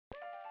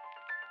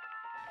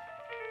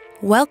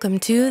Welcome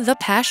to The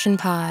Passion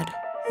Pod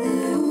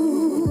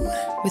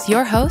with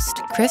your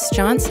host, Chris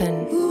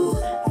Johnson.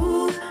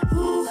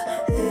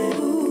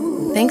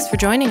 Thanks for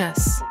joining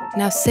us.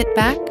 Now sit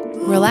back,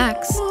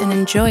 relax, and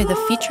enjoy the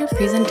feature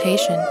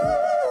presentation.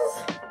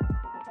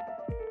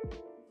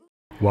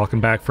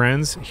 Welcome back,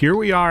 friends. Here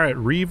we are at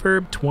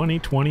Reverb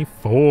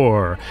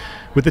 2024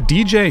 with a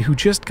DJ who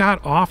just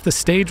got off the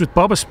stage with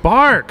Bubba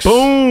Sparxxx.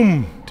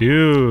 Boom!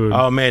 Dude.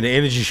 Oh, man, the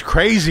energy's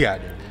crazy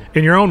out there.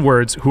 In your own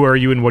words, who are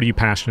you and what are you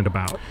passionate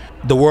about?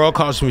 The world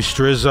calls me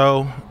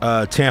Strizzo,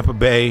 Tampa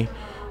Bay.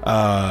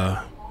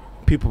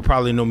 People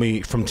probably know me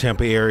from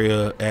Tampa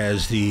area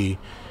as the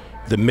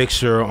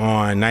mixer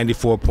on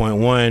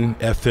 94.1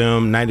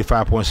 FM,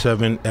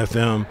 95.7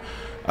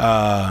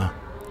 FM.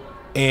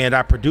 And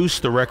I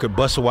produced the record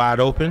Busted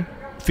Wide Open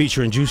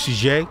featuring Juicy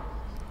J.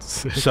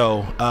 Sick.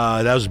 So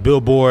that was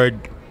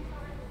Billboard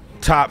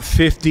Top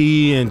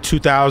 50 in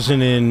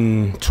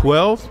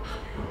 2012.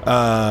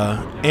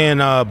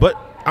 But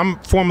I'm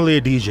formerly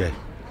a DJ.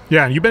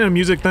 Yeah, and you've been in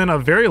music then a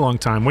very long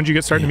time. When did you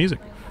get started in music?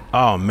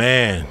 Oh,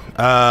 man.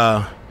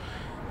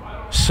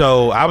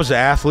 So I was an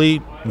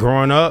athlete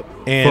growing up.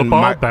 And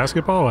Football,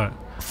 basketball, what?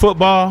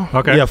 Football.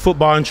 Okay. Yeah,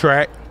 football and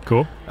track.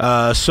 Cool.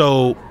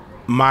 So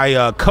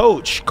my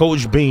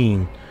Coach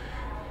Bean,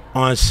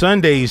 on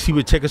Sundays, he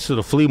would take us to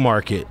the flea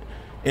market.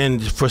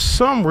 And for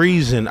some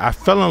reason, I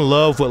fell in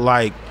love with,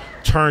 like,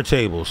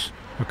 turntables.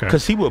 Okay.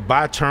 Because he would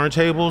buy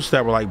turntables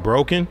that were, like,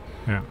 broken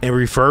and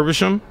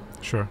refurbish them.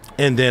 Sure.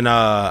 And then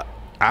I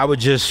would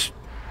just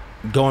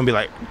go and be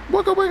like,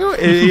 wiggle, wiggle.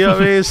 You know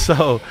what I mean?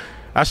 So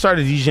I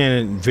started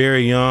DJing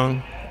very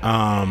young.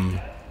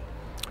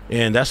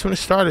 And that's when it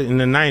started in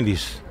the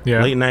 90s,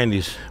 late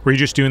 90s. Were you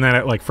just doing that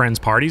at like friends'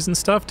 parties and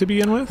stuff to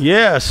begin with?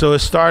 Yeah, so it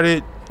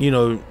started,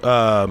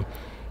 I'm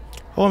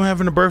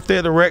having a birthday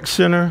at the rec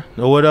center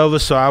or whatever.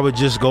 So I would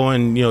just go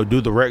and,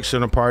 do the rec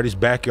center parties,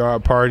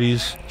 backyard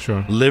parties,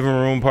 living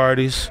room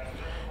parties.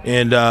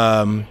 And,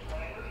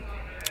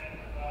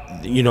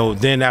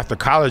 then after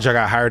college, I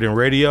got hired in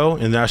radio.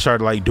 And then I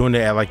started like doing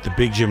it at like the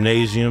big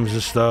gymnasiums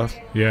and stuff.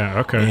 Yeah,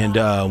 okay. And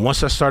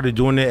once I started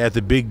doing it at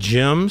the big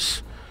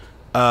gyms,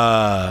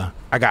 I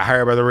got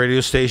hired by the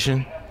radio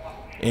station,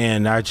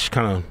 and I just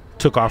kind of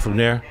took off from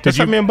there. That's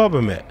how me and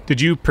Bubba met.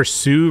 Did you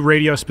pursue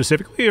radio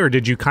specifically, or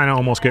did you kind of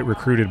almost get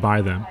recruited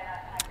by them?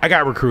 I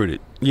got recruited.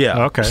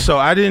 Yeah. Okay. So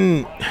I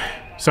didn't.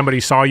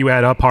 Somebody saw you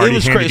at a party, It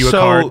was handed crazy. you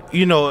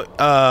a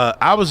card.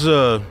 I was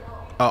a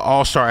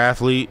all-star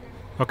athlete.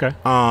 Okay.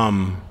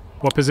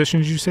 What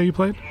position did you say you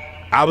played?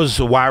 I was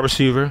a wide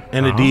receiver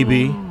and a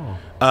DB.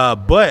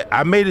 But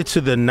I made it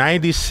to the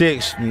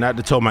 96, not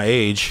to tell my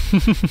age,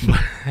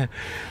 but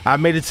I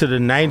made it to the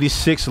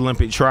 96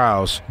 Olympic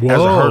trials as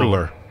a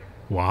hurdler.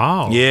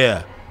 Wow.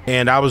 Yeah.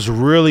 And I was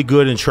really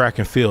good in track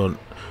and field,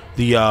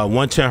 the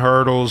 110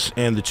 hurdles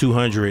and the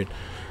 200.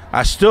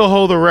 I still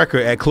hold the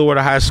record at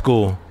Clearwater High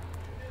School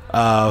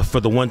for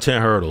the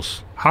 110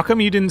 hurdles. How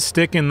come you didn't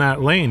stick in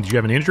that lane? Did you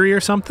have an injury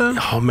or something?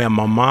 Oh, man,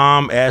 my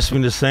mom asked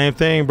me the same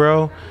thing,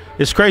 bro.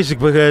 It's crazy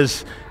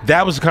because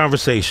that was a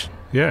conversation.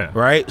 Yeah.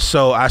 Right?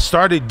 So I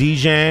started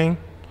DJing,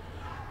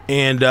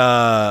 and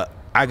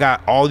I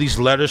got all these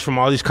letters from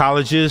all these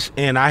colleges,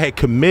 and I had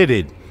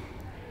committed.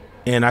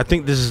 And I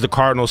think this is the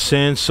cardinal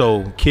sin,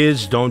 so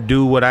kids, don't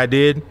do what I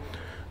did.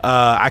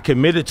 I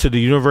committed to the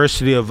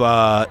University of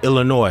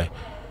Illinois,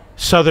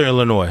 Southern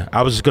Illinois.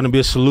 I was going to be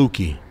a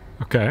Saluki.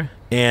 Okay.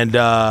 And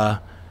I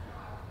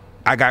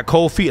got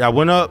cold feet. I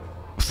went up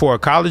for a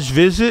college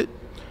visit,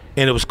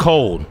 and it was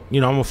cold.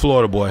 I'm a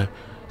Florida boy.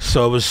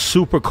 So it was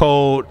super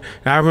cold.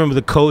 And I remember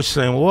the coach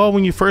saying, well,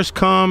 when you first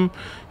come,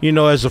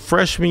 as a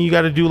freshman, you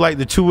got to do like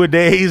the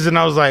 2-a-days. And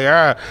I was like, all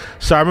right.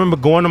 So I remember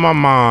going to my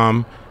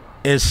mom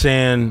and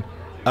saying,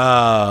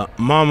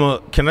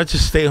 Mama, can I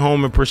just stay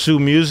home and pursue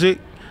music?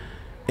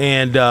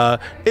 And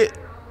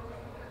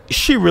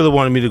she really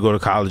wanted me to go to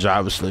college,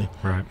 obviously.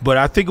 Right. But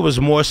I think it was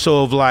more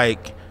so of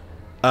like,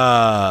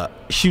 I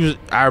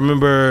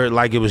remember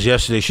like it was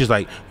yesterday. She's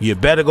like, you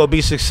better go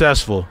be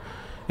successful.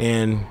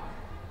 And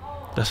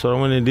that's what I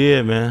went and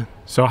did, man.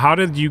 So how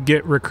did you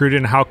get recruited,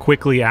 and how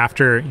quickly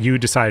after you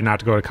decided not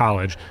to go to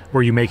college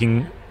were you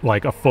making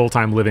like a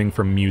full-time living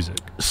from music?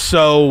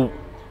 So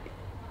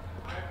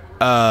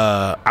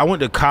I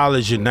went to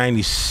college in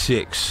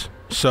 96.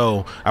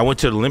 So I went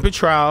to the Olympic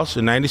trials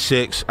in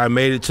 96. I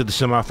made it to the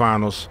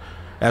semifinals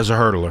as a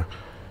hurdler.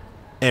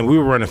 And we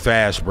were running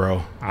fast,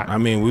 bro. I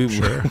mean, we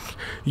sure.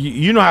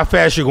 you know how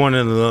fast you're going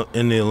in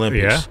the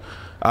Olympics.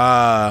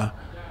 Yeah.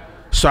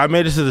 So I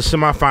made it to the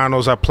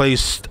semifinals. I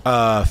placed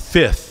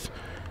 5th.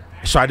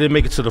 So I didn't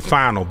make it to the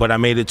final, but I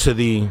made it to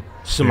the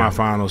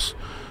semifinals.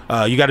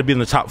 You got to be in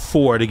the top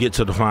 4 to get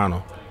to the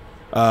final.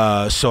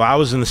 So I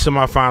was in the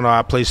semifinal.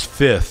 I placed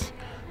 5th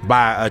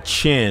by a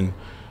chin.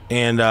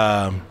 And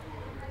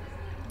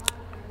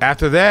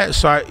after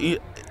that,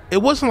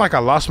 it wasn't like I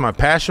lost my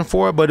passion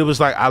for it, but it was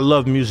like I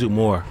love music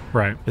more.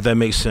 Right. If that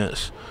makes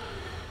sense.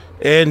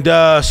 And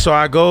so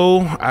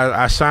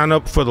I sign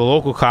up for the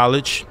local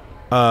college,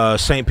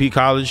 St. Pete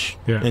College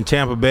in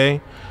Tampa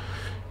Bay.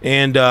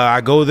 And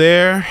I go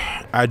there,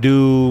 I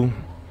do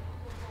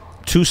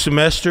 2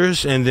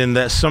 semesters, and then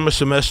that summer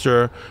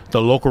semester,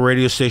 the local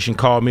radio station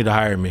called me to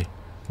hire me.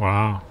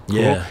 Wow. Cool.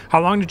 Yeah.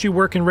 How long did you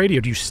work in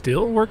radio? Do you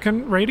still work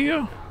in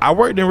radio? I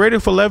worked in radio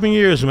for 11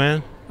 years,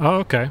 man. Oh,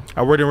 okay.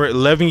 I worked in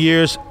 11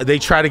 years. They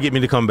try to get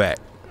me to come back.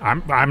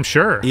 I'm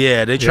sure.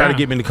 Yeah, they try to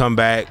get me to come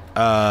back.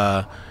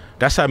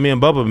 That's how me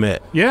and Bubba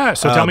met. Yeah,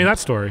 so tell me that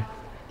story.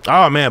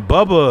 Oh, man,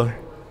 Bubba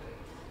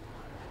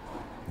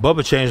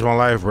changed my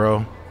life,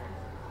 bro.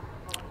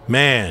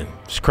 Man,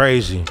 it's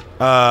crazy.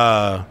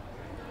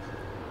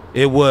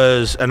 It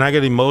was, and I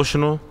get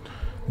emotional,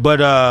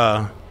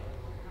 but,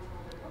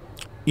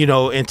 you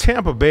know, in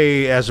Tampa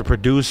Bay as a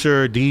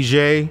producer,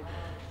 DJ,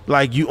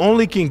 like you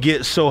only can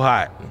get so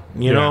hot,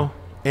 you know?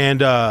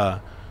 And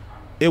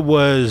it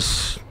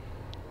was,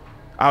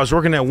 I was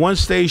working at one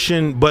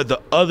station, but the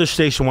other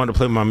station wanted to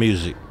play my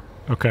music.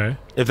 Okay.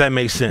 If that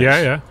makes sense.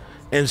 Yeah, yeah.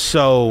 And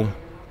so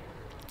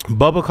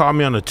Bubba called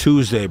me on a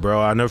Tuesday, bro.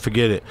 I'll never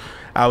forget it.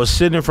 I was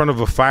sitting in front of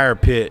a fire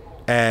pit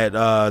at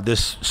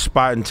this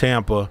spot in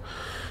Tampa,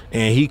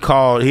 and he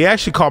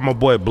actually called my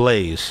boy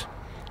Blaze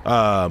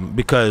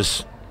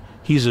because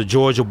he's a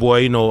Georgia boy.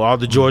 You know, all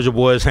the Georgia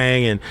boys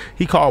hang, and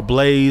he called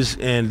Blaze,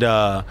 and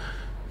I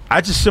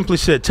just simply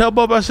said, tell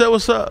Bubba I said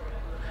what's up.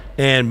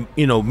 And,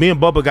 you know, me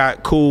and Bubba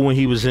got cool when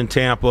he was in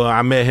Tampa.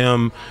 I met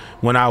him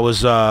when I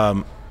was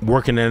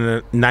working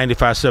in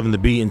 95.7 The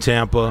Beat in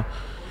Tampa.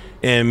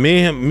 And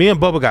me and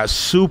Bubba got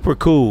super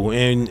cool,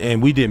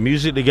 and we did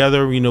music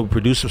together, you know,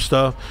 produced some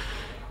stuff.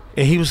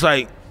 And he was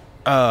like,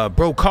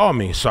 bro, call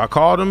me. So I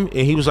called him, and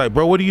he was like,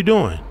 bro, what are you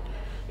doing?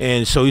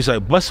 And so he's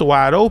like, Busted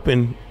Wide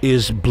Open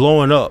is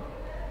blowing up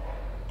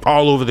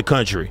all over the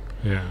country.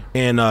 Yeah.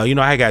 And, you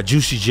know, I got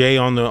Juicy J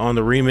on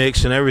the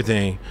remix and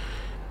everything.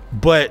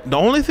 But the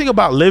only thing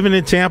about living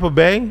in Tampa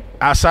Bay,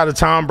 outside of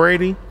Tom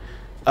Brady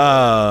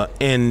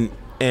and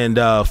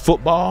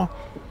football,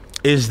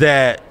 is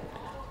that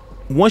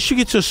once you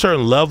get to a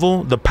certain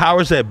level, the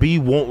powers that be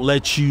won't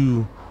let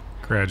you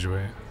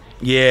graduate.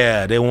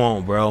 Yeah, they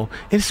won't, bro.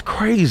 It's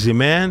crazy,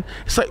 man.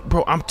 It's like,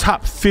 bro, I'm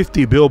top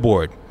 50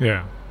 Billboard.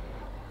 Yeah.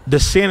 The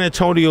San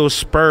Antonio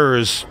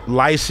Spurs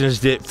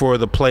licensed it for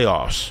the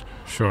playoffs.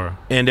 Sure.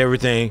 And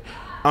everything.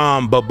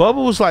 But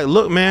Bubba was like,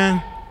 look,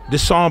 man,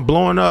 this song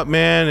blowing up,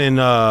 man, and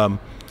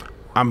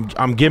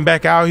I'm getting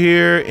back out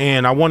here,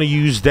 and I want to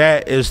use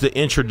that as the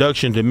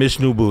introduction to Miss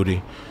New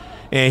Booty.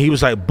 And he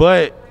was like,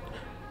 but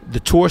the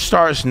tour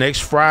starts next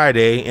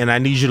Friday, and I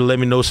need you to let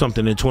me know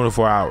something in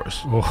 24 hours.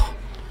 Oh.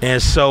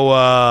 And so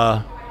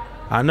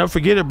I'll never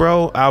forget it,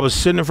 bro. I was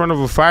sitting in front of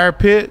a fire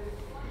pit,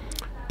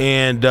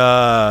 and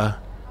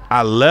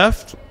I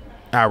left.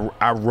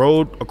 I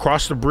rode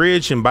across the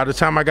bridge, and by the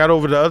time I got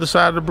over the other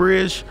side of the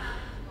bridge,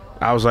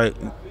 I was like,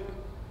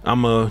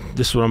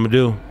 this is what I'm gonna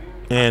do.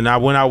 And I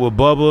went out with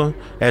Bubba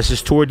as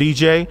his tour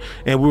DJ,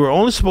 and we were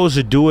only supposed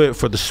to do it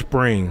for the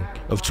spring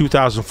of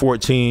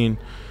 2014,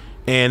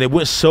 and it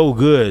went so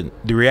good.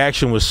 The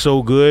reaction was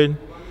so good,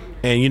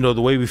 and you know,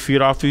 the way we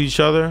feed off of each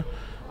other,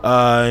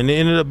 and it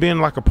ended up being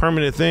like a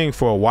permanent thing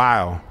for a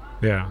while.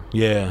 Yeah.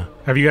 Yeah.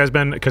 Have you guys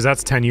been, because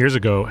that's 10 years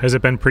ago, has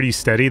it been pretty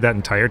steady that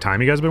entire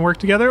time you guys have been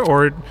working together?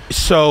 Or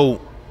so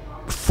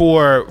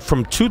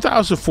from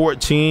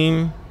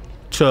 2014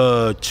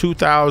 to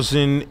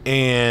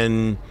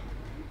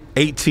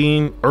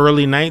 2018,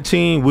 early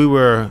 19, we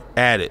were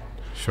at it.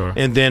 Sure.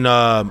 And then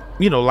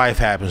you know, life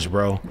happens,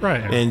 bro.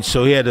 Right. And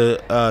so he had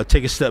to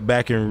take a step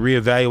back and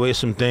reevaluate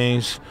some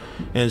things.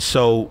 And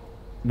so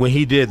when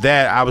he did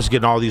that, I was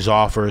getting all these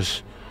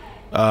offers.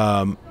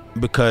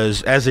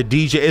 Because as a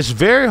DJ, it's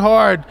very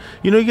hard.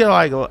 You know, you get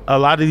like a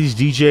lot of these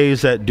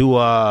DJs that do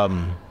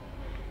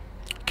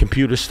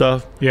computer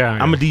stuff. Yeah,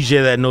 I'm a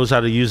DJ that knows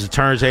how to use the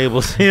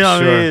turntables. You know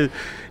what I mean?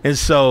 And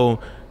so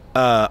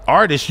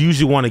artists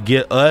usually want to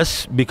get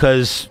us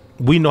because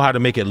we know how to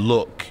make it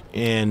look.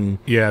 And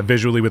yeah,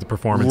 visually with the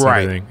performance and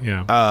everything.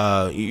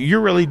 Yeah.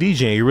 You're really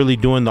DJing. You're really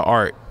doing the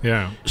art.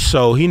 Yeah.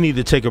 So he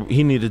needed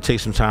to take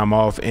some time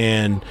off,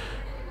 and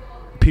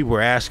people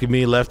were asking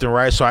me left and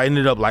right, so I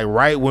ended up like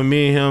right when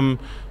me and him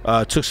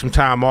took some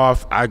time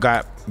off, I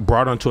got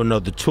brought onto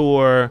another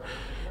tour,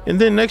 and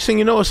then next thing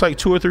you know, it's like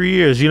 2 or 3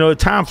 years. You know,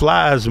 time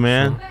flies,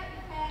 man. Sure.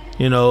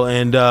 You know,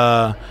 and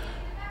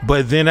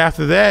but then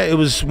after that, it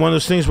was one of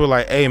those things where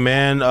like, hey,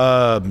 man,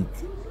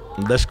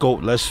 let's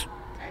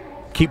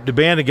keep the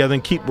band together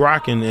and keep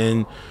rocking.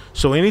 And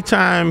so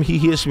anytime he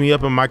hits me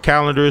up and my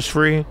calendar is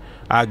free,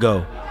 I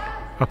go.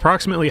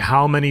 Approximately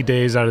how many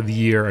days out of the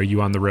year are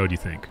you on the road, you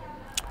think?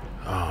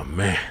 Oh,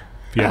 man.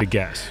 If you had to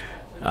guess.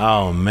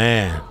 Oh,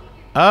 man.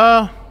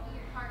 About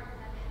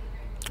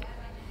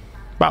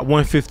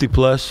 150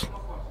 plus.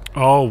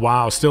 Oh,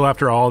 wow. Still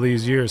after all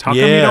these years. How come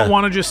you don't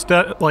want to just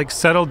like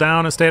settle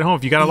down and stay at home?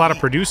 If you got a lot of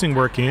producing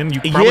work in, you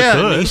probably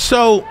could.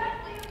 So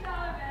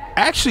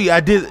actually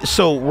I did.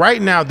 So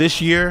right now this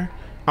year,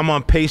 I'm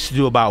on pace to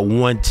do about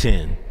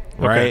 110,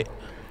 right?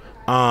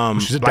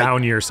 Which is a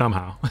down year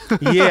somehow.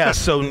 Yeah.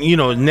 So, you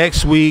know,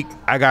 next week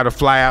I got to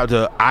fly out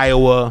to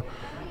Iowa.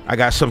 I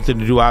got something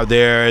to do out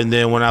there, and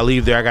then when I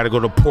leave there, I got to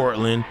go to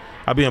Portland.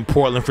 I'll be in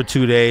Portland for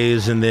 2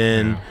 days, and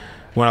then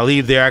when I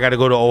leave there, I got to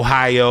go to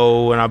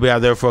Ohio, and I'll be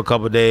out there for a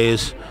couple of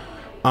days.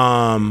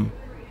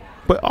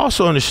 But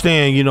also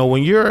understand, you know,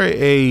 when you're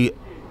a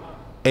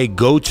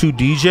go-to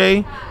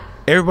DJ,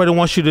 everybody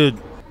wants you to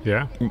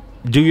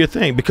do your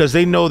thing, because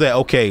they know that,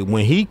 okay,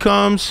 when he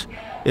comes,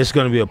 it's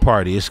going to be a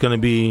party. It's going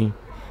to be,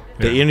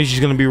 the energy's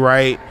going to be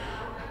right.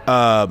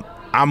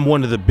 I'm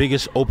one of the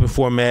biggest open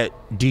format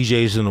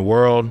DJs in the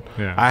world.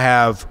 Yeah. I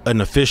have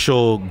an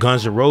official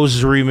Guns N'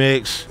 Roses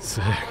remix,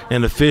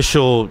 an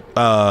official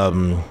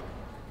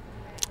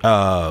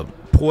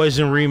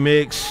Poison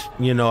remix.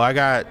 You know, I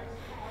got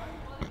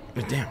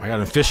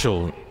an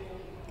official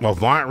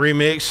Avant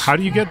remix. How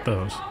do you get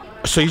those?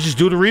 So you just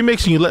do the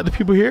remix and you let the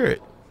people hear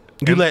it.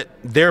 You let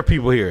their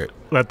people hear it.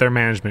 Let their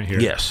management hear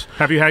it. Yes.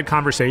 Have you had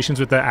conversations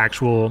with the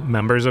actual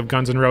members of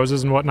Guns N'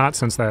 Roses and whatnot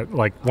since that,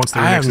 like, once the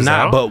remix I have is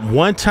not, out? but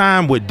one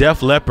time with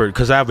Def Leppard,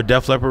 because I have a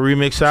Def Leppard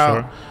remix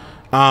out,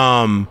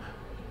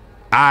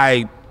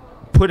 I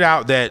put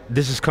out that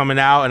this is coming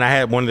out, and I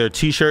had one of their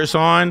T-shirts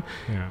on,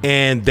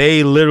 and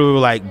they literally were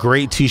like,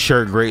 great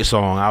T-shirt, great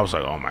song. I was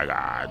like, oh, my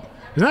God.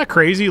 Isn't that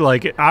crazy?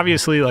 Like,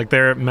 obviously, like,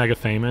 they're mega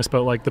famous,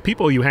 but, like, the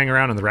people you hang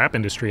around in the rap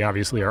industry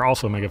obviously are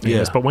also mega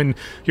famous. But when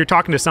you're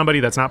talking to somebody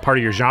that's not part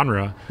of your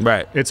genre,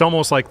 it's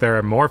almost like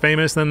they're more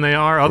famous than they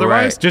are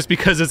otherwise, just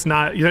because it's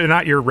not, they're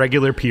not your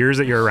regular peers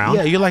that you're around.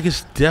 Yeah, you're like,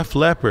 it's Def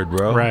Leppard,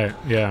 bro. Right,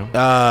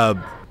 yeah.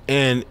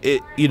 And,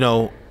 it, you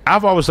know,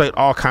 I've always liked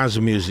all kinds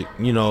of music.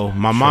 You know,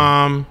 my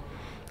mom,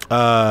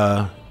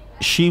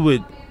 she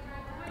would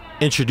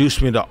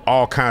introduce me to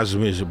all kinds of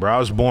music, bro. I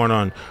was born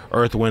on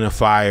Earth, Wind, and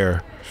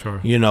Fire.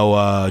 You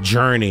know,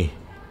 Journey,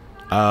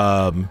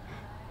 Michael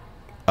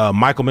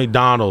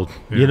McDonald,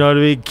 you know what I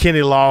mean?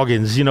 Kenny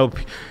Loggins, you know.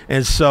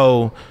 And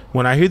so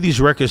when I hear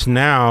these records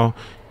now,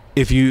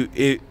 if you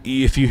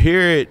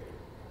hear it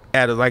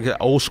at like an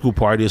old school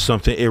party or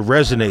something, it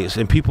resonates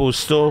and people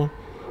still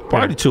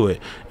party to it.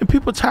 And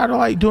people tired of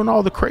like doing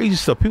all the crazy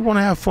stuff. People want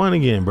to have fun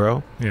again,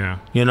 bro. Yeah.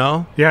 You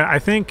know? Yeah, I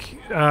think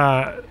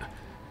a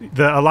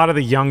lot of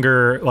the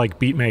younger like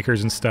beat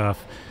makers and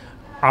stuff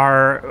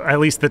are, at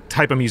least the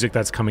type of music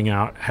that's coming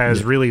out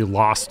has really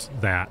lost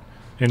that,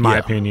 in my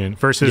opinion,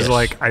 versus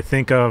like, I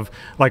think of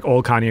like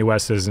old Kanye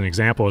West as an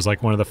example, is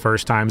like one of the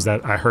first times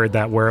that I heard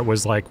that, where it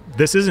was like,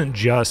 this isn't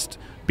just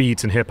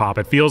beats and hip hop.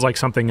 It feels like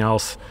something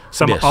else.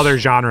 Some other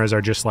genres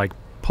are just like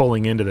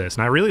pulling into this.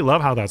 And I really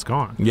love how that's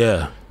gone.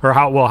 Yeah. Or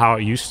how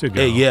it used to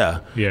go. Yeah.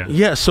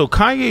 So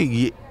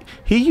Kanye,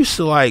 he used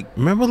to like,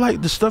 remember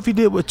like the stuff he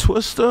did with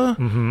Twista?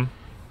 Mm-hmm.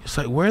 It's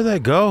like, where'd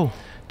that go?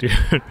 Dude.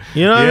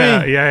 You know what I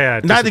mean? Yeah.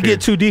 Not to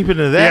get too deep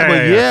into that, but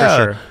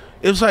for sure.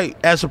 It was like,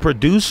 as a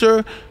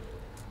producer,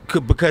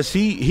 because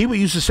he would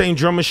use the same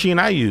drum machine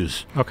I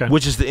use,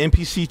 which is the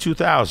MPC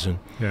 2000,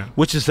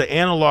 which is the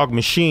analog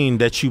machine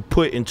that you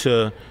put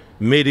into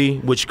MIDI,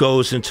 which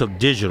goes into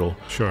digital.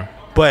 Sure.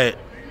 But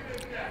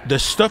the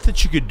stuff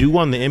that you could do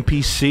on the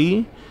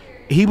MPC,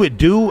 he would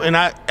do, and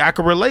I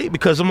could relate,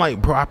 because I'm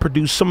like, bro, I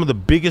produced some of the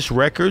biggest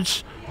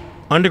records,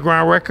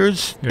 underground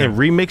records, and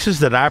remixes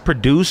that I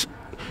produce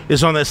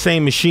is on that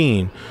same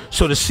machine.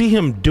 So to see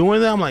him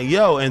doing that, I'm like,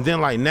 yo. And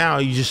then like now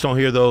you just don't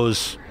hear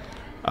those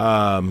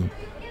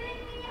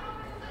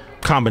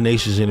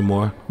combinations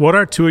anymore. What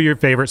are two of your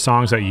favorite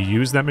songs that you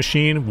use that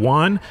machine?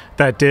 One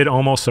that did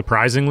almost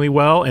surprisingly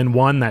well, and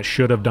one that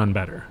should have done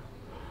better.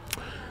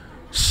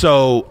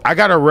 So I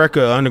got a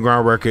record,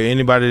 underground record.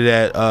 Anybody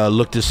that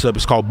looked this up,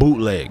 it's called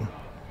Bootleg.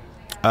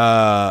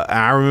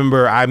 I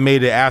remember I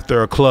made it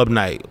after a club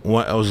night. It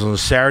was on a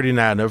Saturday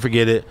night, I'll never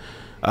forget it.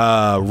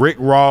 Rick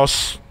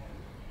Ross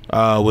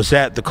was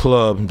at the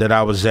club that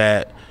I was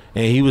at,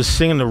 and he was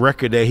singing the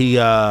record that he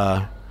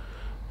the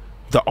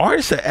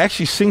artist that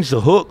actually sings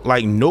the hook,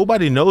 like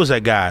nobody knows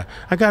that guy.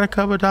 I got a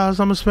couple of dollars,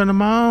 I'm gonna spend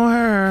them on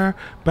her.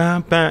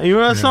 Bam, bam. You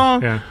know that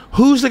song? Yeah.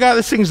 Who's the guy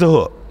that sings the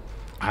hook?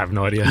 I have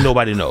no idea.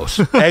 Nobody knows.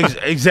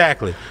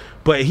 Exactly.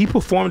 But he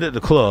performed at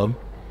the club,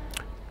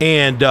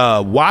 and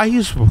while he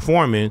was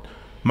performing,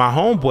 my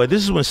homeboy,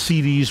 this is when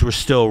CDs were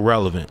still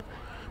relevant.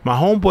 My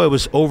homeboy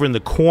was over in the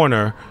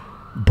corner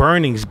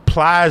burning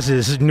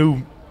Plies'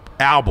 new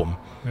album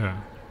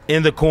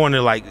in the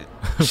corner, like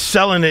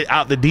selling it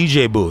out the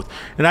DJ booth.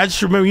 And I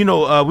just remember, you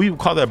know, we would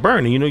call that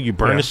burning. You know, you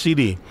burn a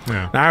CD.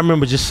 Yeah. And I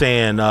remember just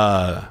saying,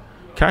 can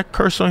I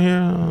curse on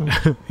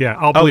here? Yeah,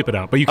 I'll bleep it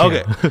out, but you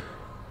can't. Okay.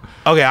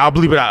 Okay, I'll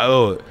bleep it out.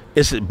 Oh,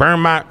 it's burn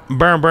my,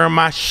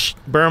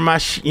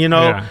 you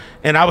know? Yeah.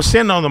 And I was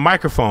standing on the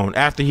microphone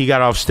after he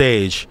got off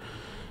stage.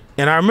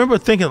 And I remember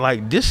thinking,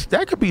 like,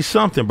 that could be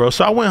something, bro.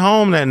 So I went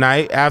home that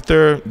night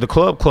after the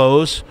club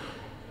closed.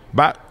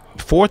 About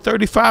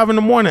 4:35 in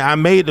the morning, I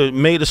made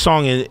a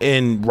song.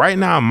 And right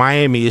now in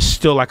Miami, it's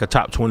still like a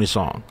top 20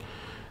 song.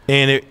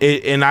 And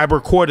and I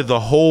recorded the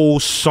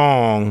whole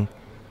song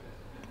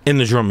in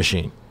the drum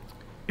machine.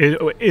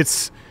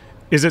 Is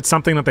it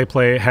something that they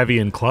play heavy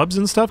in clubs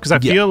and stuff? Because I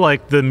feel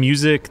like the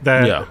music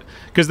that...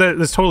 Because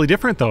that's totally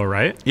different, though,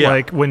 right? Yeah.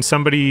 Like, when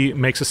somebody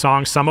makes a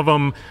song, some of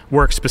them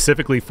work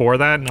specifically for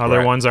that, and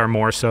other ones are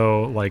more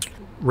so, like,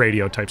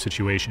 radio-type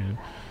situation.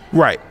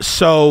 Right.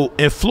 So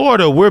in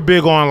Florida, we're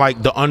big on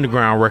like the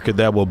underground record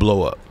that will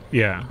blow up.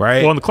 Yeah.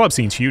 Right. Well, and the club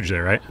scene's huge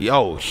there, right?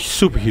 Oh,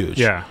 super huge.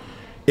 Yeah.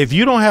 If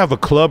you don't have a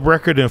club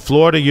record in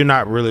Florida, you're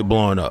not really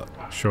blowing up.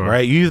 Sure.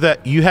 Right.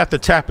 You have to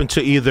tap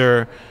into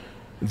either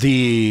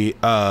the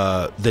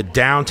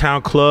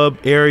downtown club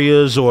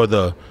areas or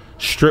the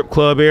strip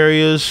club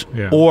areas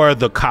or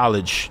the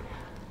college.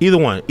 Either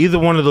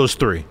one of those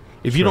three.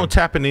 If you don't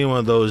tap into any one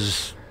of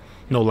those,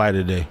 no light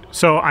of day.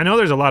 So I know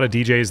there's a lot of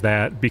DJs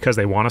that, because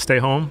they want to stay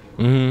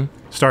home,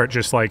 start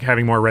just like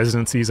having more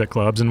residencies at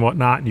clubs and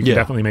whatnot. And you can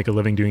definitely make a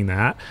living doing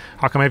that.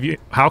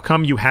 How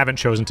come you haven't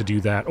chosen to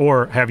do that,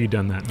 or have you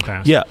done that in the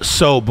past? Yeah.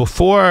 So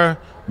before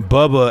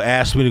Bubba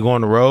asked me to go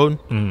on the road,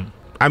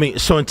 I mean,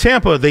 so in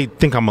Tampa they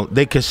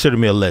consider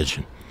me a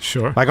legend.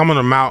 Sure. Like I'm on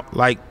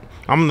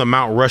the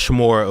Mount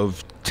Rushmore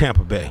of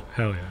Tampa Bay.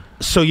 Hell yeah.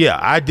 So yeah,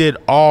 I did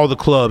all the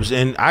clubs,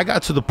 and I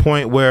got to the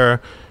point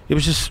where it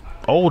was just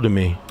old to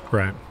me.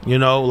 Right. You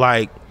know,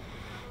 like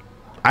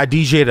I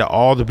DJ'd at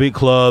all the big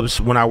clubs.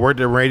 When I worked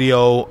at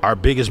radio, our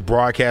biggest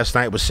broadcast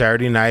night was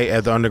Saturday night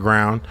at the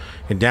Underground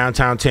in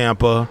downtown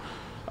Tampa.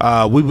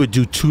 We would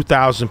do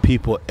 2,000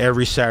 people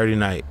every Saturday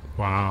night.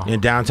 Wow. In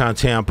downtown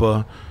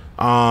Tampa.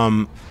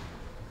 And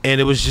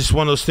it was just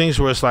one of those things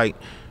where it's like,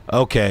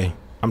 okay,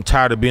 I'm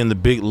tired of being the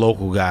big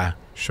local guy.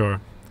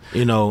 Sure.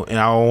 You know, and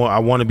I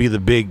want to be the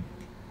big,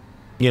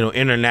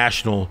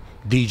 international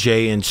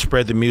DJ and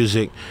spread the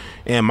music.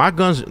 And my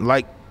Guns,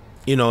 like,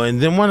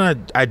 and then when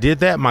I did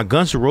that, my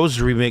Guns N'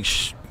 Roses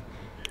remix,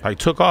 like,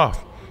 took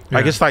off.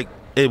 Like, it's like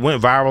it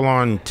went viral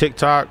on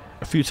TikTok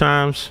a few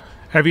times.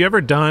 Have you ever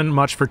done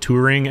much for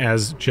touring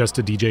as just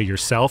a DJ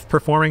yourself,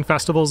 performing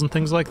festivals and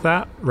things like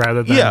that,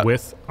 rather than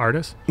with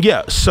artists?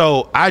 Yeah,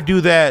 so I do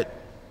that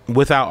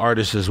without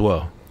artists as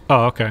well.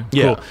 Oh, okay.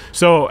 Yeah. Cool.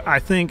 So I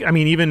think,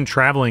 even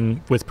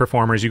traveling with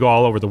performers, you go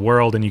all over the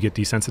world and you get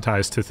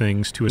desensitized to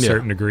things to a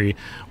certain degree.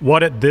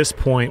 What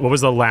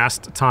was the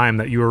last time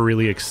that you were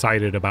really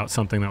excited about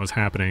something that was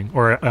happening,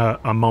 or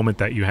a moment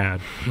that you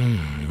had?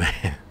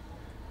 Man.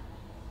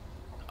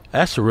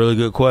 That's a really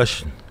good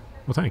question.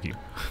 Well, thank you.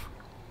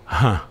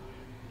 Huh.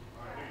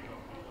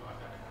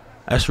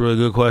 That's a really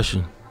good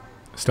question.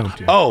 Stumped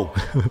you. Oh,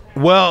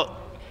 well,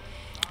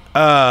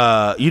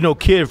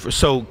 Kid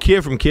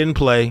from Kid and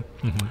Play,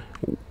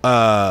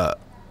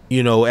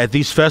 at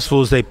these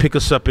festivals, they pick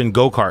us up in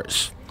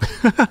go-karts.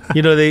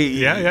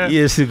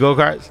 See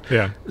go-karts?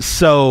 Yeah.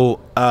 So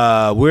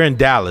we're in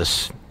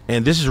Dallas,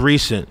 and this is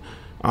recent,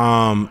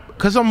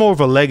 because I'm more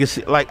of a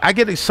legacy. Like, I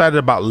get excited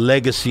about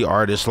legacy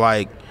artists,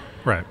 like,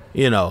 right.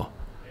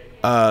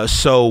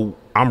 So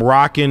I'm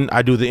rocking.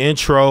 I do the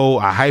intro.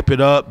 I hype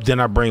it up. Then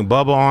I bring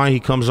Bubba on.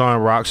 He comes on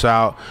and rocks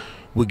out.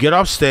 We get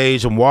off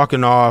stage. I'm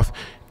walking off,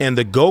 and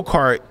the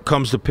go-kart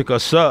comes to pick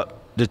us up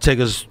to take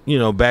us,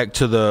 back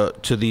to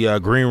the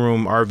green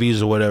room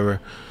RVs or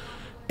whatever.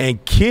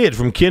 And Kid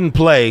from Kid and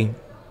Play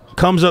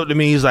comes up to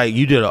me. He's like,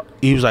 he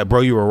was like, bro,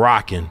 you were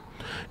rocking.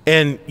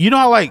 And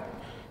how, like,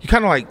 you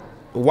kind of like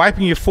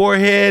wiping your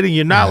forehead and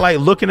you're not like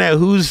looking at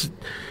who's,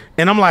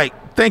 and I'm like,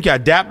 thank you. I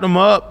dapped him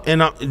up,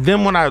 and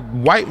then when I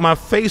wiped my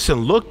face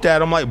and looked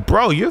at him, I'm like,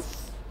 bro,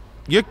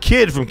 you're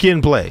Kid from Kid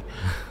and Play.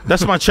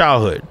 That's my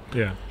childhood.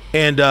 Yeah.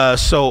 And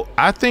so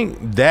I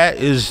think that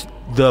is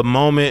the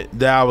moment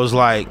that I was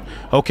like,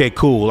 okay,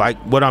 cool. Like,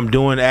 what I'm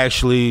doing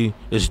actually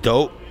is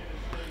dope.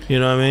 You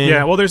know what I mean?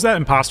 Yeah, well, there's that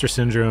imposter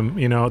syndrome,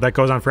 that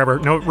goes on forever.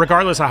 No,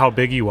 regardless of how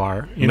big you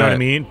are, you know what I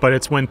mean? But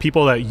it's when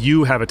people that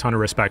you have a ton of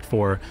respect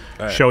for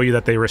show you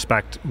that they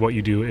respect what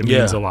you do, it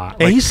means a lot.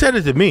 And he said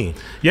it to me.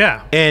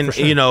 Yeah. And,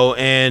 sure.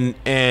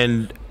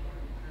 and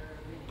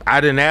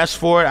I didn't ask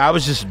for it. I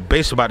was just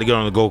basically about to get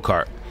on the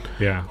go-kart.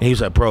 Yeah. And he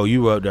was like, bro,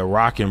 you were up there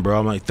rocking, bro.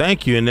 I'm like,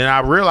 thank you. And then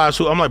I realized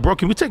I'm like, bro,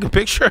 can we take a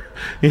picture?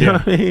 You know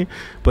what I mean?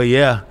 But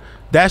yeah,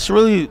 that's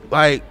really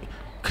like,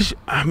 because,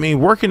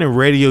 working in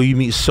radio, you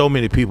meet so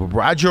many people,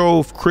 bro. I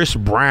drove Chris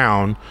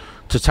Brown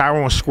to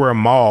Tyrone Square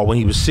Mall when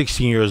he was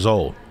 16 years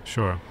old.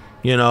 Sure.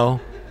 Yeah,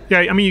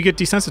 you get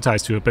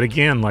desensitized to it. But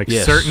again, like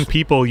certain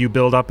people you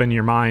build up in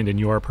your mind and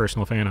you're a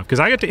personal fan of.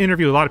 Because I get to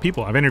interview a lot of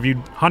people. I've interviewed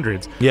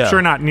hundreds. Yeah.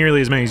 Sure, not nearly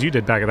as many as you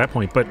did back at that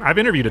point, but I've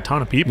interviewed a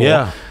ton of people.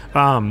 Yeah.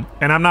 And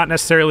I'm not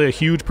necessarily a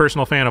huge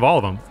personal fan of all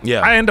of them. Yeah.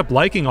 I end up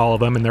liking all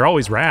of them, and they're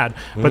always rad.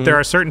 But there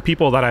are certain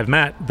people that I've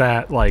met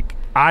that, like,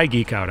 I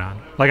geek out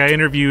on. Like, I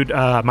interviewed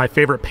my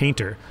favorite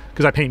painter,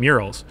 because I paint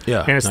murals.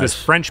 Yeah, and it's this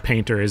French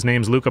painter. His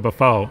name's Luca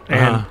Buffo,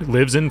 and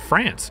lives in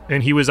France.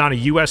 And he was on a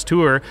U.S.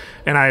 tour,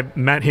 and I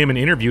met him and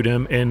interviewed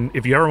him. And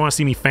if you ever want to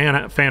see me fan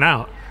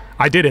out,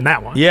 I did in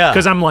that one. Yeah.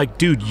 Because I'm like,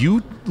 dude,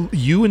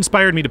 you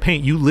inspired me to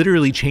paint. You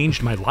literally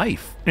changed my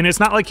life. And it's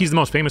not like he's the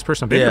most famous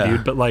person I've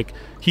interviewed, but, like,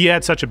 he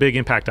had such a big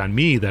impact on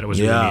me that it was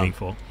really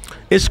meaningful.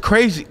 It's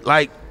crazy.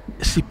 Like,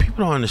 see,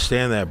 people don't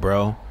understand that,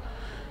 bro.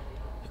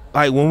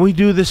 Like, when we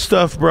do this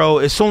stuff, bro,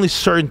 it's only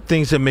certain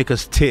things that make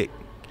us tick.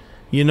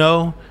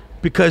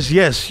 Because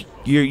yes,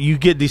 you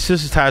get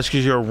desensitized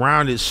because you're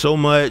around it so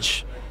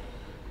much.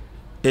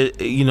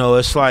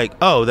 It's like,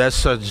 oh, that's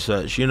such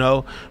and such,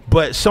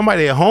 But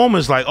somebody at home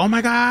is like, oh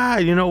my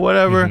God,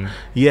 whatever.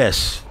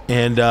 Yes,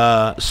 And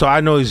so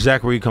I know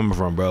exactly where you're coming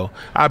from, bro.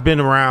 I've been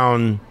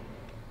around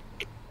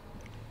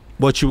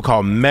what you would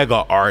call mega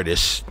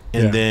artists,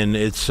 and then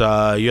it's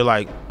you're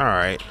like, all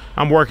right,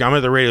 I'm working. I'm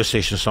at the radio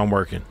station, so I'm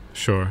working.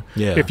 Sure.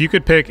 Yeah. If you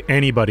could pick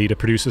anybody to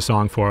produce a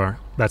song for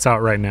that's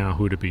out right now,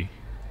 who'd it be?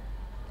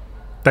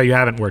 That you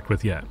haven't worked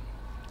with yet.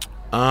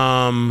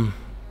 Rihanna.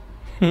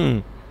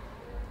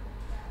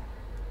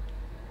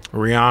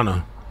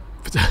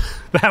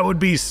 That would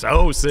be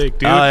so sick,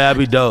 dude. Oh, that'd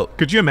be dope.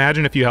 Could you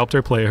imagine if you helped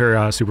her play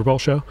her Super Bowl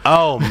show?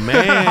 Oh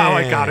man, how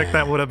iconic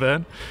that would have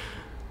been.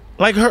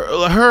 Like her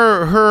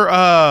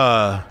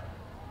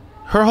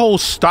whole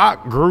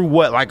stock grew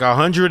what, like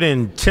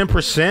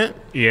 110%?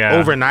 Yeah.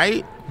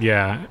 Overnight.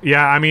 Yeah.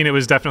 I mean, it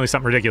was definitely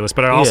something ridiculous,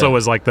 but it also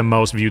was like the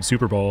most viewed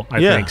Super Bowl, I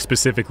think,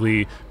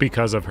 specifically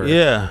because of her.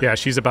 Yeah.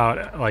 She's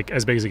about like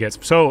as big as it gets.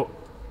 So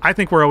I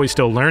think we're always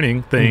still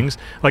learning things.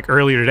 Like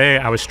earlier today,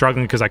 I was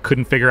struggling because I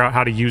couldn't figure out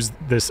how to use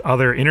this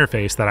other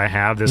interface that I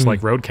have, this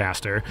like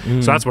Rodecaster.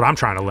 So that's what I'm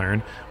trying to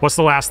learn. What's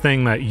the last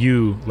thing that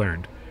you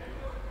learned?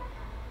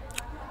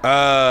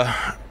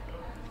 I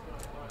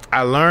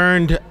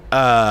learned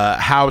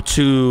how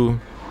to.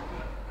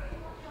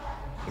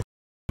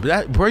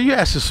 Bro, you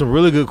asking some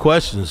really good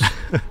questions.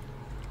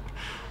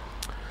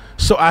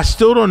 So I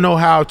still don't know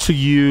how to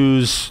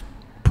use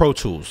Pro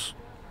Tools.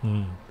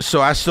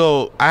 So I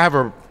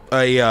have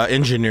a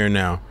engineer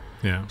now.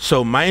 Yeah.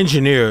 So my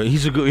engineer,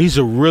 he's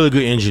a really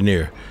good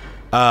engineer.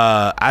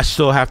 I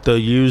still have to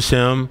use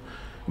him,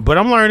 but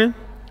I'm learning.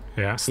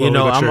 Yeah.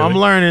 I'm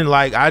learning.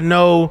 Like I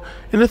know,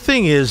 and the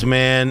thing is,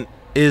 man,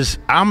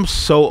 I'm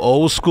so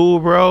old school,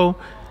 bro.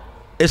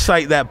 It's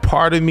like that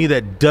part of me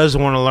that doesn't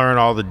want to learn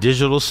all the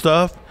digital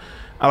stuff.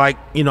 I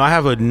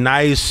have a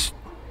nice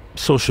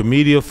social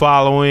media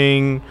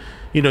following.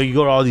 You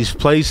go to all these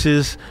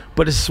places,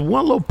 but it's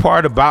one little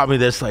part about me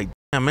that's like,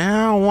 damn, man,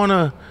 I don't want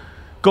to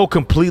go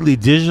completely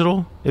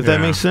digital, if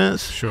that makes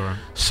sense. Sure.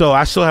 So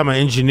I still have my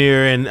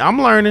engineer, and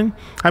I'm learning.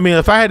 I mean,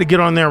 if I had to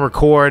get on there and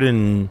record,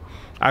 and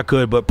I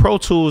could, but Pro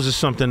Tools is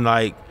something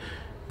like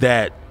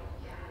that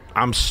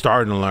I'm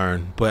starting to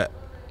learn, but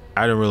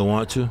I didn't really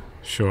want to.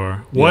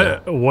 Sure.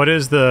 What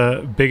is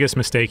the biggest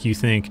mistake you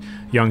think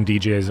young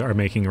DJs are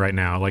making right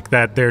now? Like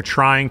that they're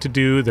trying to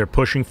do, they're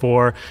pushing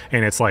for,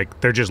 and it's like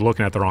they're just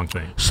looking at the wrong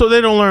thing. So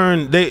they don't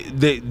learn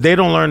they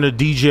don't learn to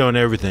DJ on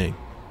everything,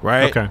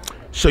 right? Okay.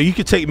 So you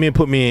could take me and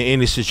put me in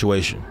any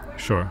situation.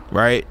 Sure.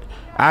 Right?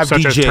 I've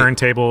Such as DJed,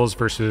 turntables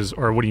versus,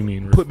 or what do you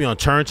mean? Put me on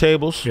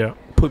turntables. Yeah.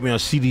 Put me on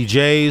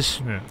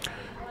CDJs. Yeah.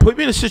 Put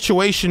me in a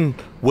situation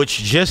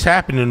which just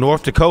happened in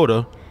North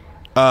Dakota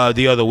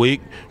the other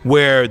week,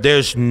 where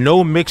there's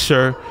no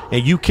mixer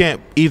and you can't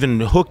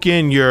even hook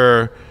in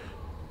your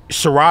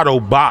Serato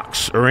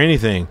box or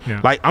anything.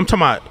 Yeah. Like I'm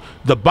talking about,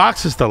 the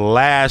box is the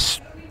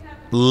last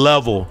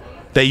level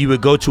that you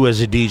would go to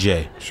as a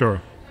DJ.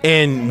 Sure.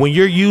 And when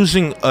you're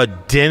using a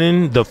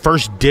Denon, the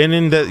first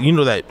Denon, that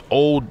that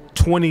old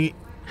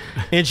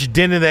 20-inch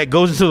Denon that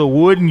goes into the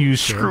wood and you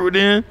screw it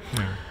in,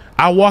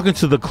 I walk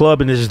into the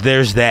club and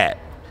there's that.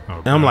 Okay.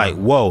 And I'm like,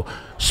 whoa.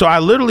 So I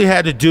literally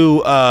had to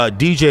do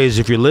DJs,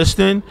 if you're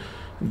listening,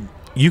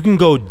 you can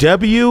go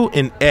W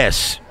and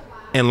S.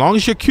 And long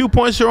as your cue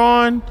points are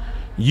on,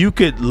 you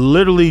could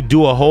literally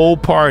do a whole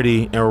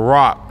party and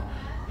rock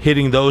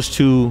hitting those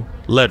two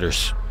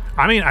letters.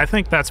 I mean, I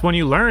think that's when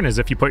you learn, is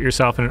if you put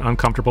yourself in an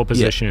uncomfortable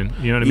position.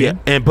 You know what I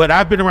mean? But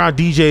I've been around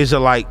DJs that,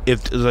 like,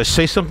 if let's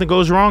say something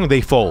goes wrong,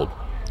 they fold.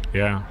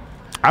 Yeah.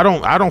 I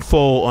don't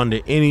fold under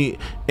any,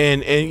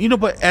 and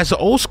but as an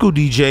old school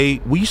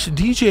DJ, we used to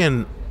DJ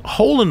in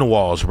hole in the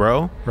walls,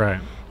 bro. Right.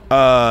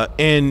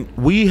 And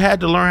we had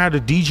to learn how to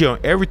DJ on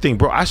everything,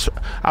 bro.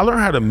 I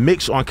learned how to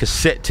mix on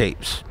cassette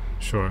tapes.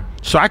 Sure.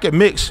 So I could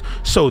mix.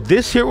 So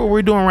this here, what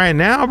we're doing right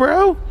now,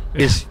 bro,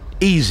 is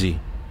easy.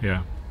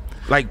 Yeah.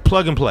 Like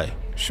plug and play.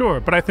 Sure,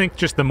 but I think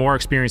just the more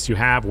experience you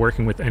have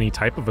working with any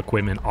type of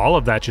equipment, all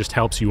of that just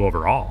helps you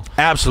overall.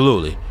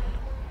 Absolutely.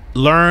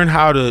 Learn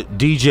how to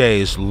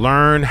DJs,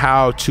 learn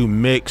how to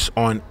mix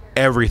on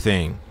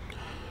everything.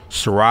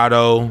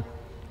 Serato,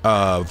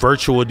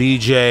 virtual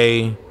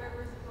DJ.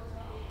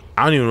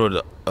 I don't even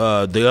know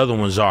what the other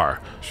ones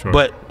are. Sure.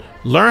 But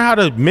learn how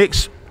to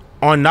mix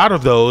on not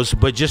of those,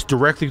 but just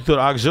directly through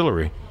the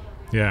auxiliary.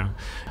 Yeah.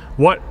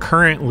 What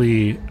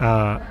currently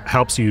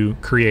helps you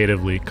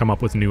creatively come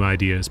up with new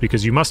ideas?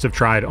 Because you must have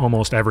tried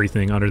almost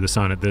everything under the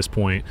sun at this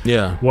point.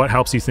 Yeah. What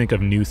helps you think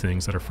of new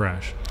things that are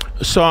fresh?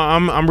 So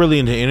I'm really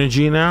into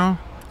energy now.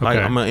 Okay. Like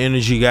I'm an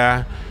energy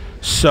guy.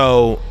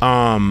 So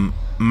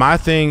my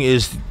thing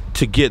is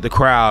to get the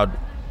crowd,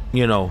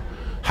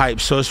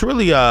 hype. So it's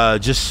really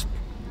just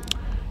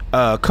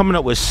coming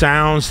up with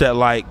sounds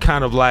that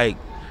kind of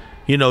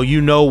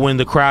when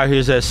the crowd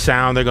hears that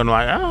sound, they're gonna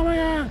oh my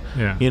god.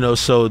 Yeah.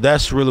 So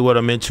that's really what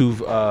I'm into,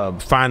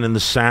 finding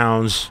the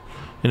sounds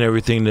and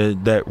everything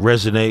that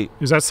resonate.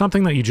 Is that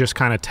something that you just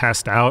kind of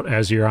test out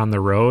as you're on the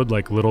road,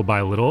 like little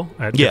by little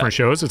at different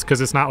shows? It's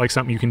because it's not like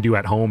something you can do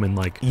at home and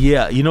like.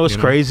 Yeah, what's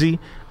crazy?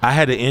 I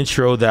had an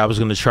intro that I was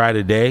gonna try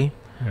today,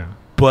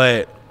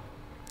 but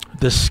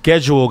the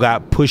schedule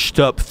got pushed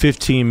up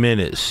 15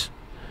 minutes.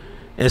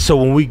 And so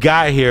when we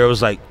got here, it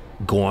was like,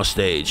 go on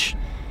stage.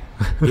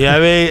 You know what I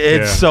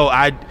mean? And so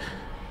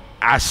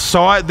I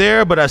saw it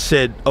there, but I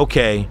said,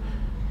 okay,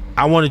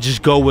 I want to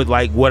just go with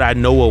like what I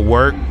know will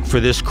work for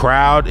this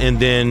crowd, and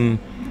then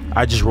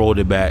I just rolled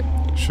it back.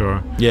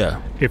 Sure.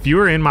 Yeah. If you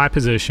were in my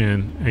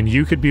position and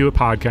you could be a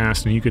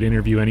podcast and you could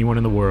interview anyone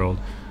in the world,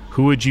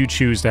 who would you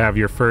choose to have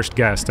your first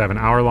guest, to have an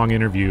hour-long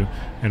interview,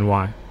 and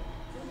why?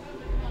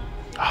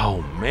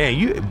 Oh man,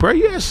 you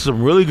asked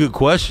some really good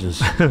questions.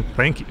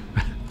 Thank you.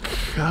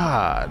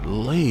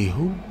 Godly,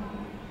 who?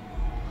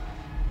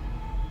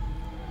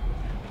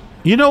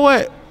 You know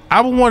what?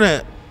 I would want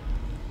to.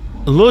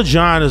 Lil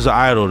Jon is an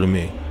idol to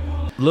me.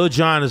 Lil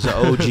Jon is an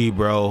OG,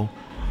 bro.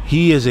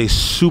 He is a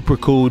super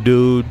cool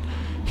dude.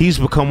 He's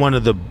become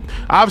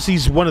obviously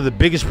he's one of the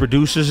biggest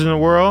producers in the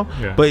world,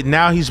 but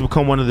now he's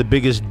become one of the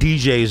biggest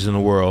DJs in the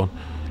world.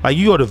 Like,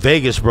 you go to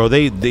Vegas, bro,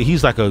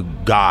 he's like a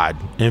god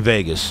in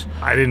Vegas.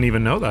 I didn't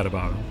even know that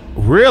about him.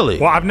 Really?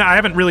 Well, I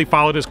haven't really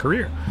followed his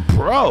career.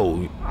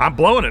 Bro. I'm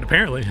blowing it,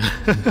 apparently.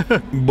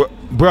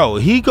 Bro,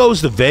 he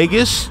goes to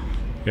Vegas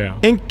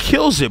and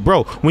kills it,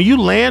 bro. When you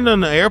land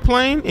on the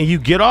airplane and you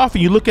get off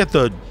and you look at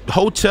the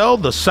hotel,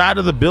 the side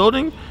of the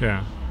building,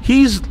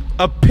 he's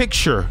a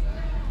picture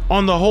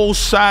on the whole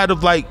side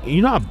of, like,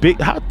 you know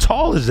how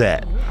tall is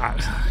that?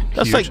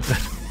 That's huge. Like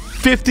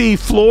 50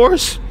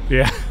 floors.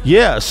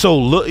 Yeah.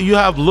 So you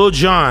have Lil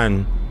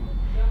Jon,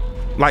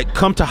 like,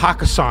 come to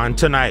Hakkasan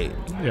tonight.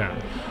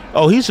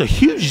 Oh, he's a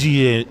huge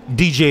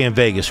DJ in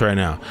Vegas right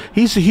now.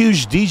 He's a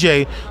huge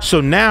DJ.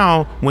 So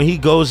now when he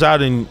goes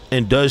out and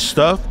does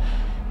stuff,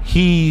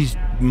 he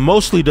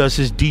mostly does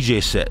his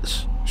DJ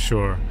sets.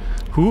 Sure.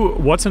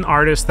 What's an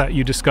artist that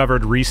you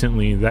discovered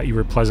recently that you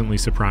were pleasantly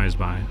surprised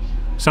by?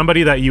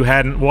 Somebody that you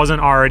wasn't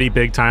already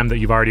big time, that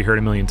you've already heard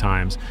a million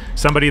times.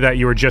 Somebody that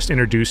you were just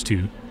introduced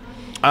to.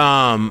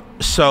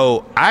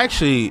 So I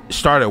actually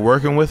started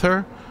working with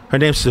her. Her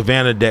name's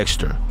Savannah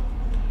Dexter.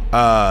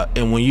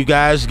 And when you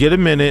guys get a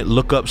minute,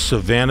 look up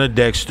Savannah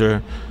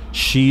Dexter.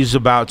 She's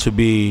about to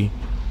be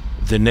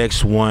the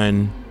next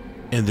one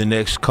in the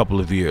next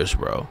couple of years,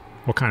 bro.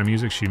 What kind of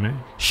music she made?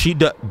 She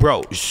does,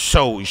 bro.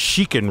 So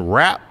she can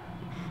rap.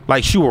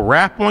 Like, she will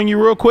rap on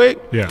you real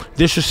quick.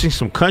 Then she'll sing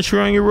some country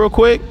on you real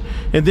quick,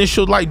 and then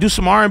she'll like do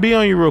some R&B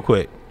on you real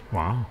quick.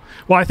 Wow.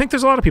 Well, I think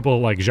there's a lot of people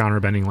like genre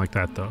bending like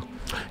that, though.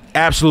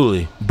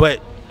 Absolutely.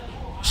 But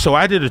so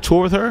I did a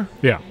tour with her.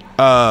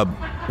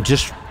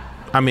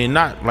 I mean,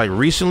 not like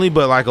recently,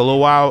 but like a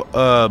little while,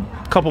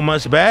 couple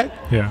months back.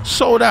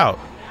 Sold out.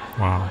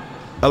 Wow.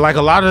 Like,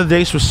 a lot of the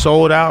dates were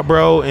sold out,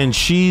 bro. And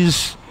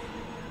she's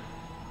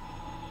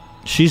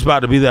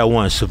about to be that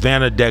one,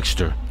 Savannah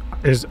Dexter.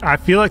 I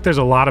feel like there's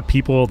a lot of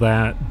people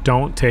that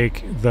don't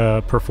take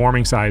the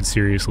performing side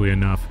seriously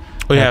enough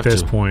at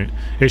this point.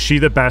 Is she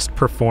the best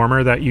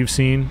performer that you've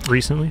seen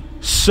recently?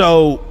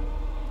 So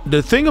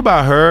the thing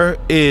about her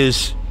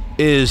is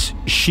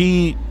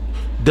she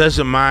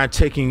doesn't mind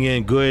taking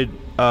in good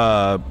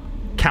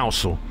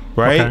counsel,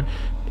 right? Okay.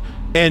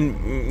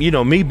 And, you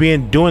know, me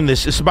doing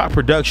this, it's about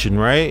production,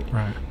 right?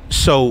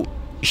 So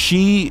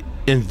she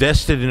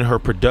invested in her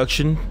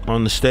production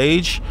on the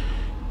stage,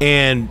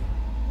 and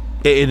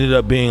it ended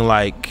up being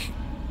like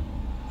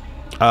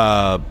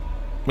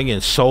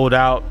again, sold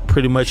out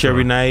pretty much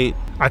every night.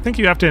 I think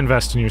you have to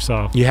invest in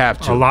yourself. You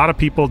have to. A lot of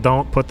people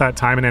don't put that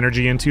time and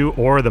energy into,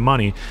 or the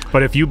money.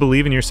 But if you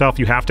believe in yourself,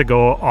 you have to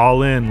go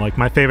all in. Like,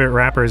 my favorite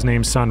rapper is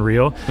named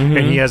Sunreal, and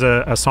he has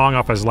a song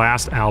off his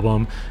last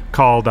album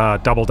called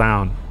Double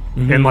Down.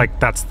 And like,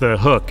 that's the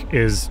hook,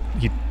 is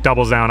he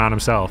doubles down on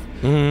himself,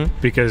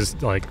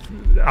 because like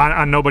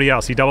on nobody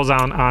else. He doubles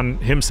down on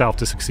himself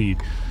to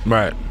succeed.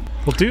 Right.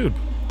 Well, dude,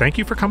 thank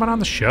you for coming on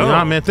the show.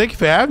 Yeah, man, thank you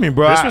for having me,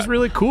 bro. This was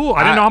really cool.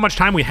 I didn't know how much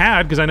time we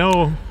had, because I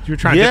know you were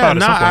trying to dip out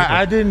at some point.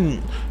 I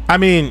didn't. I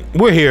mean,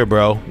 we're here,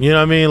 bro. You know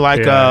what I mean? Like,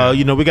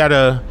 you know, we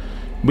gotta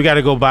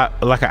go by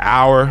like an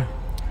hour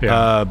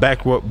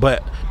back.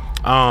 But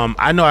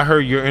I know I heard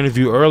your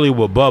interview earlier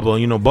with Bubba.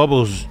 You know,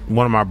 Bubba's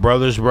one of my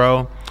brothers,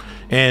 bro.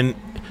 And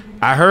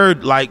I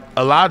heard like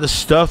a lot of the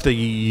stuff that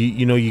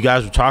you know you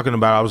guys were talking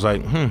about. I was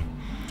like,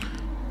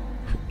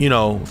 you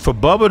know, for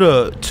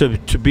Bubba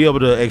to be able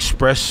to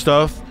express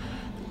stuff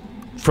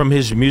from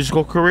his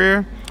musical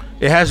career,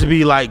 it has to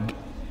be like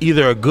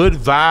either a good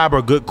vibe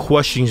or good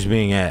questions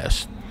being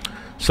asked.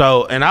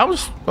 So, and I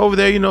was over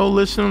there, you know,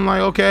 listening,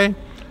 like, okay,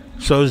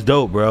 so it's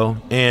dope, bro.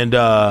 And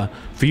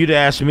for you to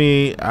ask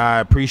me, I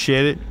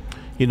appreciate it.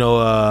 You know,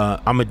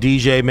 I'm a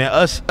DJ, man.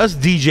 Us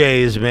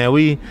DJs, man,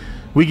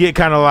 we get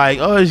kind of like,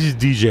 oh, it's just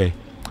DJ.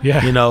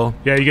 Yeah. You know?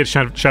 Yeah, you get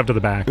shoved to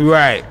the back.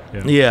 Right.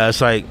 Yeah,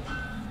 it's like,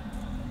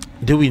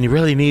 do we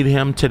really need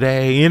him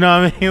today? You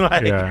know what I mean?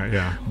 Like,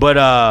 yeah.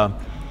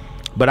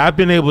 But I've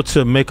been able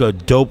to make a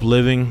dope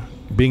living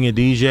being a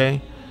DJ.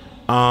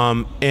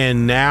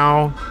 And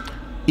now,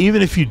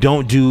 even if you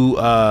don't do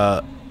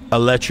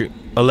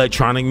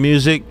electronic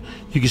music,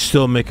 you can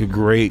still make a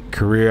great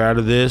career out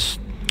of this.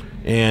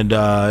 And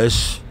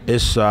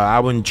it's I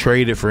wouldn't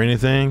trade it for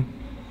anything.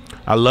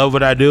 I love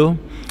what I do,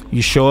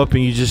 you show up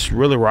and you just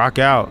really rock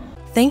out.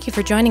 Thank you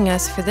for joining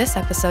us for this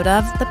episode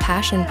of The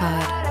Passion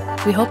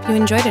Pod. We hope you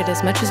enjoyed it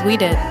as much as we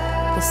did.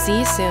 We'll see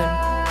you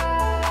soon.